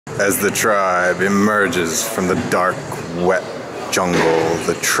As the tribe emerges from the dark, wet jungle,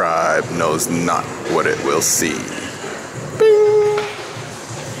 the tribe knows not what it will see. Bing!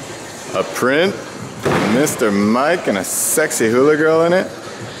 A print, Mr. Mike and a sexy hula girl in it.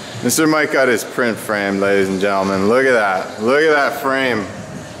 Mr. Mike got his print framed, ladies and gentlemen. Look at that. Look at that frame.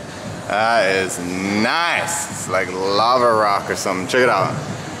 That is nice. It's like lava rock or something. Check it out.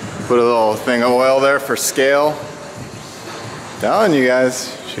 Put a little thing of oil there for scale. Telling you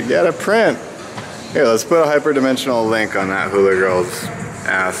guys, should get a print. Here, let's put a hyperdimensional link on that hula girl's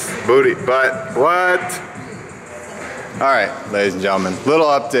ass, booty, butt, what? All right, ladies and gentlemen, little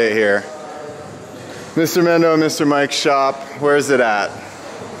update here. Mr. Mendo and Mr. Mike's shop, where's it at?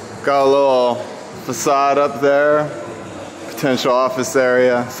 Got a little facade up there, potential office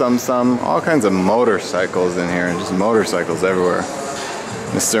area, all kinds of motorcycles in here, just motorcycles everywhere.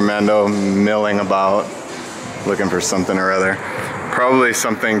 Mr. Mendo milling about, looking for something or other. Probably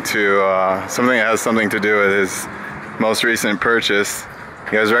something that has something to do with his most recent purchase.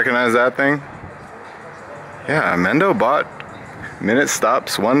 You guys recognize that thing? Yeah, Mendo bought Minute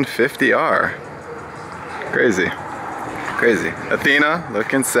Stops 150R. Crazy. Crazy. Athena,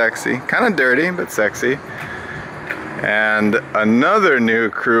 looking sexy. Kind of dirty, but sexy. And another new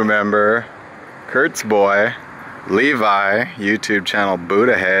crew member, Kurt's boy, Levi, YouTube channel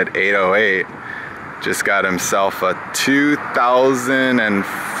Buddhahead 808. Just got himself a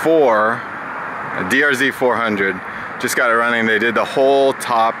 2004 DRZ 400. Just got it running. They did the whole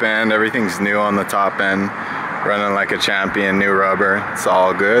top end. Everything's new on the top end. Running like a champion, new rubber. It's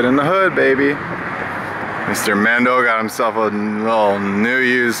all good in the hood, baby. Mr. Mendo got himself a little new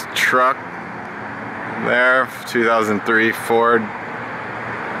used truck there. 2003 Ford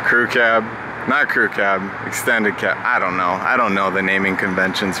crew cab. Not crew cab, extended cab. I don't know. I don't know the naming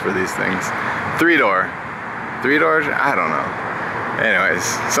conventions for these things. Three-door. Three-door? I don't know. Anyways,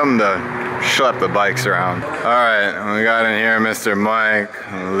 something to schlep the bikes around. Alright, we got in here Mr. Mike,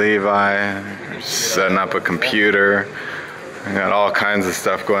 Levi, setting up a computer. We got all kinds of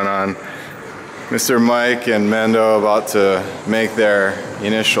stuff going on. Mr. Mike and Mendo about to make their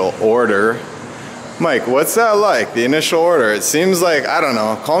initial order. Mike, what's that like, the initial order? It seems like, I don't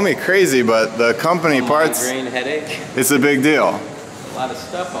know, call me crazy, but the company parts, migraine headache. It's a big deal. A lot of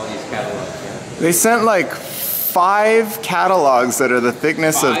stuff, all these catalogs. Yeah. They sent like 5 catalogs that are the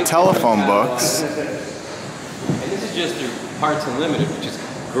thickness of telephone books. And this is just through Parts Unlimited, which is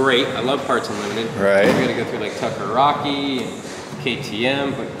great. I love Parts Unlimited. Right. We're gonna go through like Tucker Rocky, and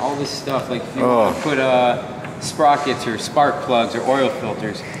KTM, but all this stuff, like if you want to put sprockets or spark plugs or oil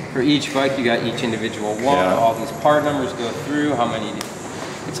filters for each bike, you got each individual one. Yeah. All these part numbers go through. How many?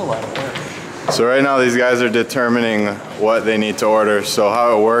 It's a lot of work. So right now these guys are determining what they need to order. So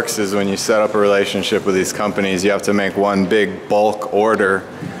how it works is when you set up a relationship with these companies, you have to make one big bulk order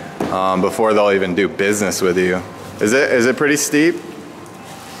before they'll even do business with you. Is it pretty steep?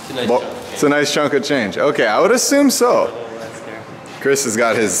 It's a nice chunk of change. Okay, I would assume so. Chris has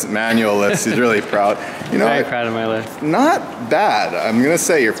got his manual list. He's really proud. You know, very proud of my list. Not bad. I'm gonna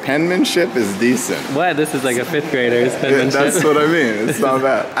say your penmanship is decent. What? This is like a 5th grader's penmanship. That's what I mean. It's not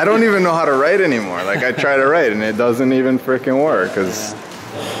bad. I don't even know how to write anymore. Like I try to write and it doesn't even freaking work because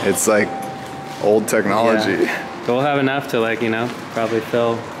it's like old technology. Yeah. But we'll have enough to probably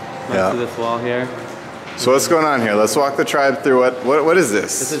fill most of this wall here. So what's going on here? Let's walk the tribe through what is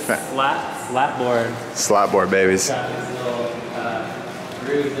this? This is slat board. Slat board, babies. Got these little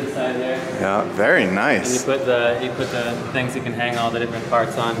grooves inside there. Yeah, very nice. And you put the things you can hang all the different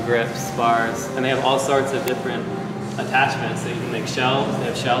parts on, grips, bars, and they have all sorts of different attachments. So you can make shelves. They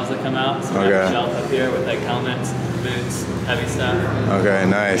have shelves that come out. So we have a shelf up here with like helmets, boots, heavy stuff. Okay,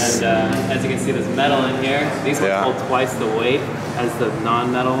 nice. And as you can see, there's metal in here. These ones hold twice the weight as the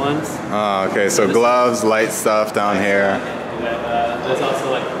non-metal ones. Oh, okay. So gloves, light stuff down here. There's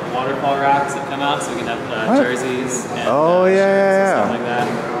also like waterfall racks that come out, so we can have jerseys and shirts and stuff like that.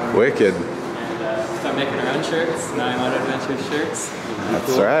 Wicked. And start making our own shirts, 91 Adventure shirts.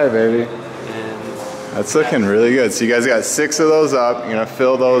 That's right, baby. And that's looking really good. So you guys got 6 of those up. You're gonna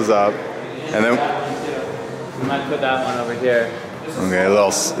fill those up, and then we might put that one over here. Okay, a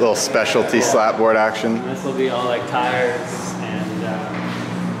little specialty slapboard action. And this will be all like tires and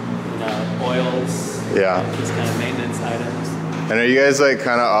oils. Yeah. And just kind of maintenance items. And are you guys like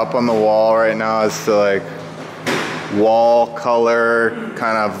kind of up on the wall right now as to like wall color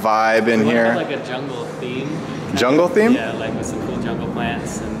kind of vibe in here? Have like a jungle theme. Jungle theme? Yeah, like with some cool jungle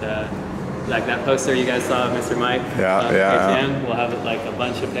plants and like that poster you guys saw of Mr. Mike. KTM, we'll have like a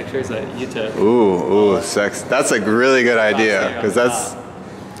bunch of pictures that you took. Ooh, sex. That's a really good idea because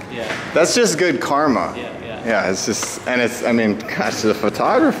that's just good karma. Yeah. Yeah, it's just, and it's, I mean, gosh, the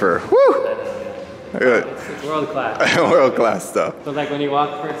photographer, woo! It's world class. World class stuff. So like when you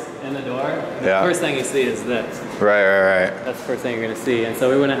walk first in the door, the Yeah. first thing you see is this. Right. That's the first thing you're gonna see. And so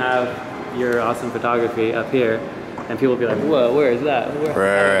we want to have your awesome photography up here, and people will be like, whoa, where is that? Where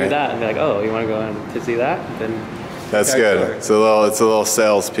Right. do that? And be like, oh, you want to go in to see that? Then That's start good. over. It's a little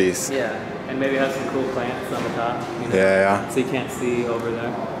sales piece. Yeah, and maybe have some cool plants on the top. You know? Yeah. So you can't see over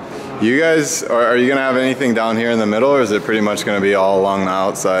there. You guys, are you gonna have anything down here in the middle, or is it pretty much gonna be all along the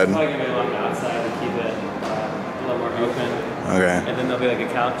outside? Probably gonna be along the outside to keep it a little more open. Okay. And then there'll be like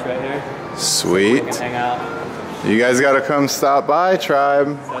a couch right here. Sweet. We can hang out. You guys gotta come stop by,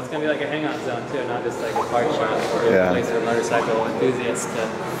 tribe. So it's gonna be like a hangout zone too, not just like a park shop or Yeah. a place for motorcycle enthusiasts to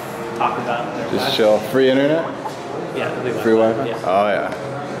talk about their Just life. chill. Free internet? Yeah, it'll be Free Wi-Fi? Yeah. Oh yeah.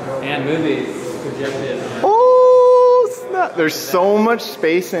 And movies projected. Oh snap! There's so much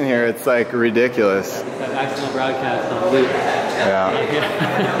space in here. It's like ridiculous. That accidental broadcast on loop.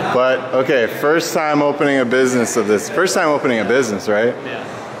 Yeah. But okay, first time opening a business of this. First time opening a business, right? Yeah.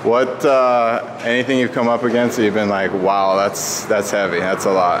 What anything you've come up against that you've been like, wow, that's heavy. That's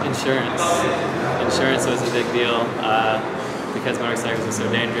a lot. Insurance. Insurance was a big deal because motorcycles are so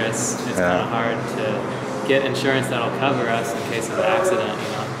dangerous. It's kind of hard to get insurance that'll cover us in case of an accident.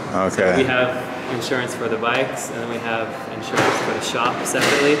 You know. Okay. So we have insurance for the bikes, and then we have insurance for the shop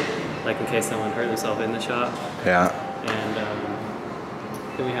separately, like in case someone hurt themselves in the shop. Yeah. And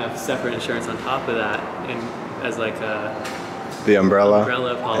then we have separate insurance on top of that, as like a The umbrella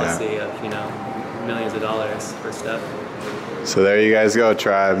policy of, you know, millions of dollars for stuff. So there you guys go,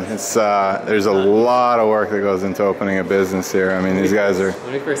 tribe. It's there's a lot of work that goes into opening a business here. I mean, these guys are.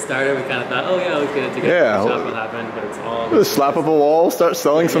 When we first started, we kind of thought, oh yeah, we could get Yeah. the shop will happen, but it's all. Just slap up a wall, start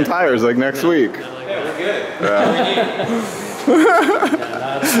selling some tires like next week. Hey, we're good. Yeah.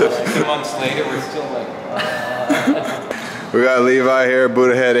 Like 2 months later, we're still like. We got Levi here,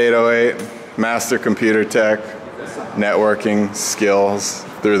 Buddhahead 808, master computer tech, networking skills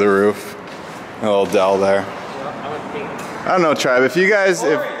through the roof. A little Dell there. I don't know, tribe. If you guys,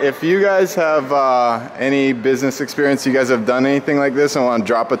 if you guys have any business experience, you guys have done anything like this, and want to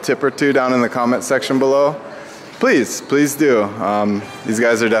drop a tip or two down in the comment section below, please do. These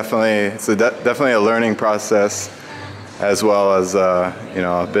guys are definitely definitely a learning process, as well as you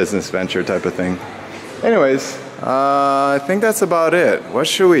know, a business venture type of thing. Anyways, I think that's about it. What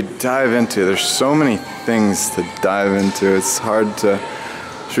should we dive into? There's so many things to dive into. It's hard to.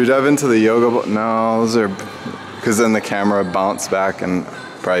 Should we dive into the yoga? No, those are. Because then the camera bounced back and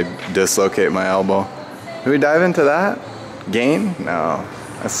probably dislocate my elbow. Do we dive into that? Gain? No,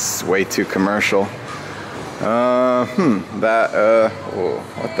 that's way too commercial. Whoa,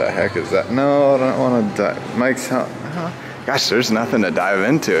 what the heck is that? No, I don't want to dive. Mike's, gosh, there's nothing to dive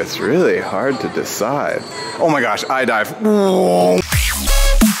into. It's really hard to decide. Oh my gosh, I dive. Boom.